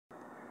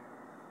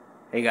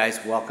Hey guys,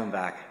 welcome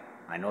back.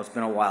 I know it's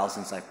been a while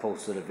since I've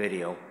posted a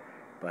video,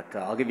 but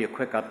I'll give you a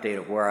quick update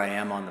of where I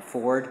am on the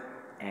Ford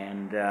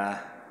and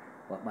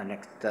what my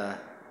next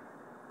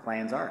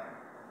plans are.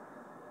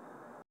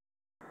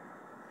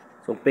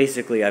 So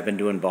basically I've been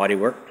doing body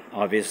work,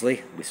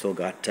 obviously. We still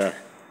got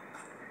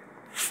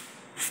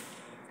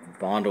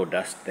Bondo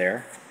dust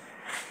there.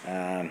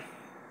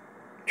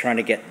 Trying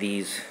to get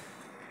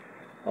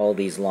all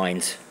these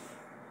lines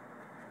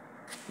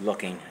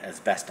looking as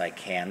best I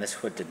can. This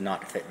hood did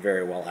not fit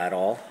very well at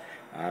all.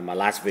 My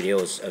last video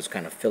I was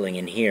kind of filling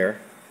in here,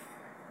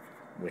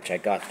 which I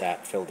got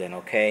that filled in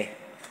okay.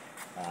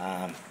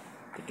 The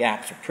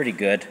gaps are pretty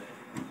good,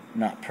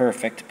 not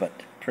perfect, but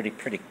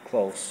pretty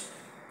close.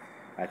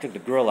 I took the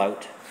grill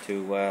out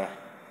to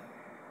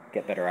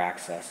get better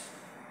access.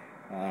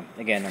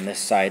 Again, on this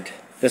side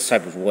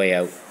was way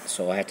out,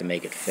 so I had to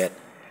make it fit.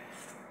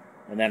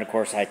 And then of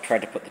course I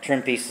tried to put the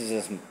trim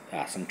pieces,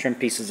 some trim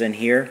pieces in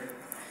here,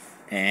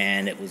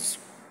 and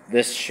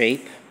this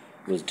shape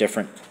was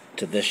different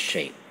to this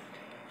shape.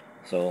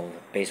 So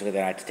basically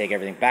then I had to take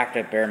everything back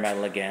to bare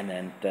metal again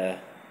and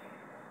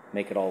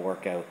make it all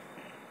work out.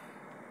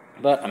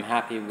 But I'm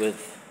happy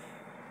with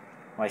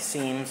my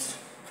seams.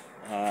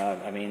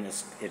 I mean,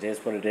 it is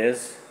what it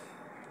is.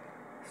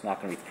 It's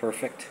not going to be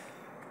perfect.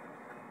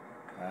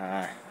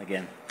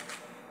 Again,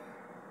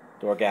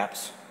 door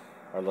gaps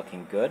are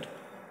looking good.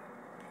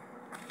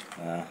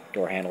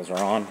 Door handles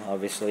are on,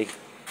 obviously.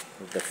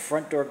 The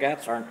front door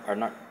gaps are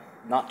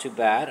not too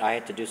bad. I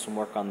had to do some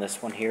work on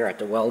this one here. I had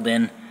to weld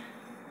in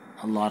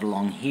a lot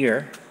along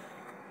here.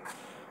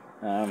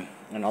 And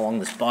along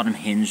this bottom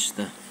hinge,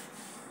 the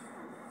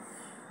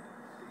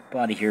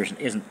body here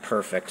isn't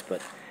perfect,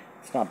 but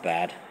it's not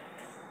bad.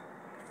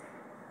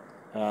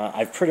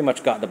 I've pretty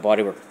much got the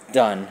bodywork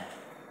done.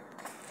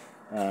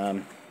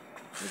 Again,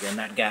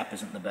 that gap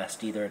isn't the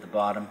best either at the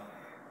bottom.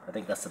 I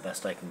think that's the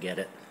best I can get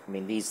it. I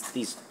mean,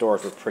 these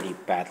doors were pretty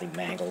badly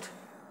mangled.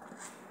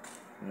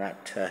 And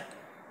that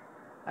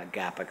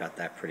gap, I got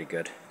that pretty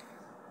good.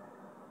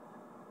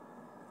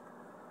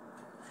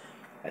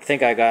 I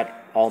think I got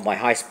all my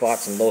high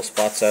spots and low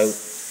spots out.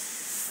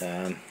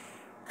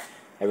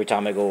 Every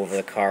time I go over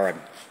the car,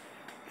 I'm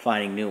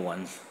finding new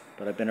ones.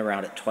 But I've been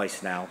around it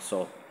twice now,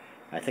 so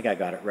I think I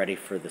got it ready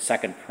for the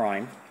second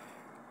prime,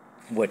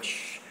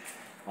 which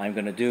I'm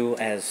going to do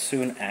as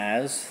soon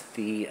as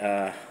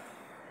the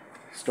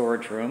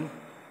storage room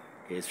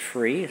is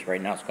free.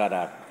 Right now it's got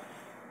a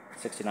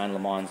 69 Le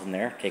Mans in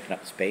there, taking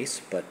up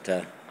space,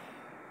 but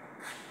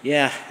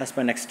yeah, that's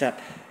my next step.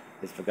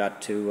 I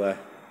got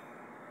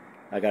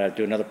to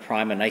do another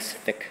prime, a nice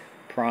thick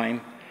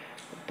prime,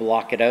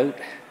 block it out,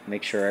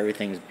 make sure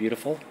everything's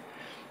beautiful.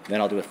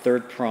 Then I'll do a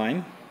third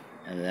prime,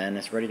 and then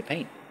it's ready to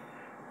paint.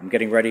 I'm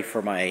getting ready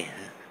for my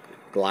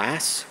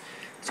glass.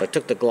 So I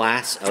took the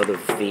glass out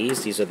of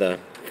these. These are the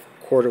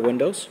quarter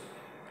windows.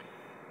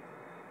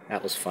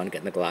 That was fun,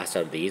 getting the glass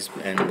out of these,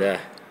 and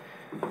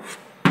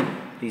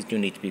these do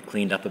need to be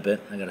cleaned up a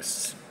bit. I gotta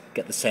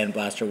get the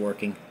sandblaster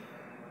working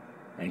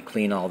and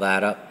clean all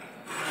that up.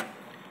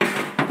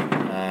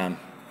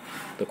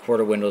 The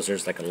quarter windows,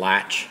 there's like a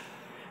latch.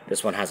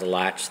 This one has a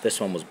latch. This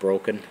one was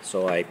broken,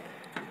 so I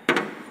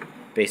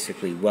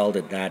basically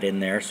welded that in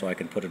there so I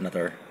can put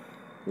another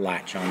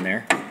latch on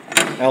there.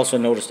 I also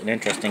noticed an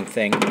interesting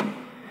thing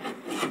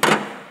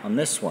on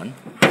this one,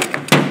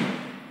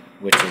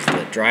 which is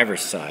the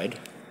driver's side.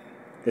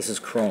 This is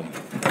chrome.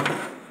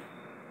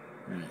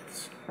 And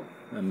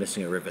I'm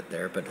missing a rivet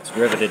there, but it's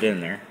riveted in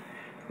there.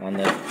 On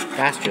the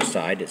passenger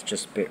side, it's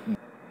just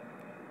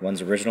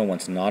one's original,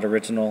 one's not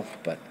original,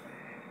 but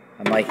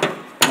I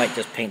might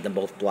just paint them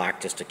both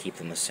black just to keep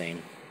them the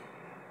same.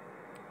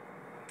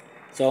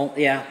 So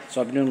yeah,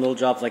 so I've been doing little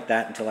jobs like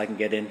that until I can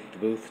get in the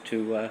booth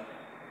to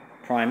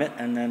prime it,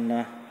 and then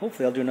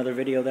hopefully I'll do another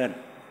video then.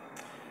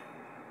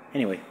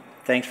 Anyway,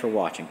 thanks for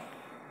watching.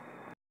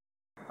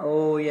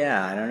 Oh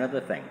yeah, and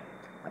another thing.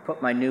 I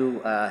put my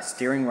new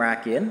steering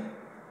rack in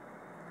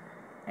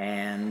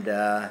and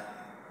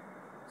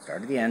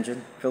started the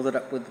engine, filled it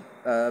up with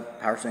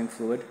power steering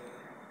fluid,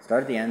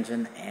 started the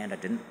engine, and I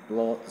didn't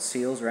blow out the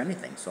seals or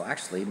anything. So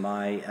actually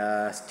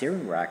my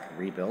steering rack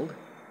rebuild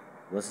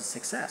was a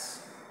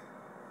success.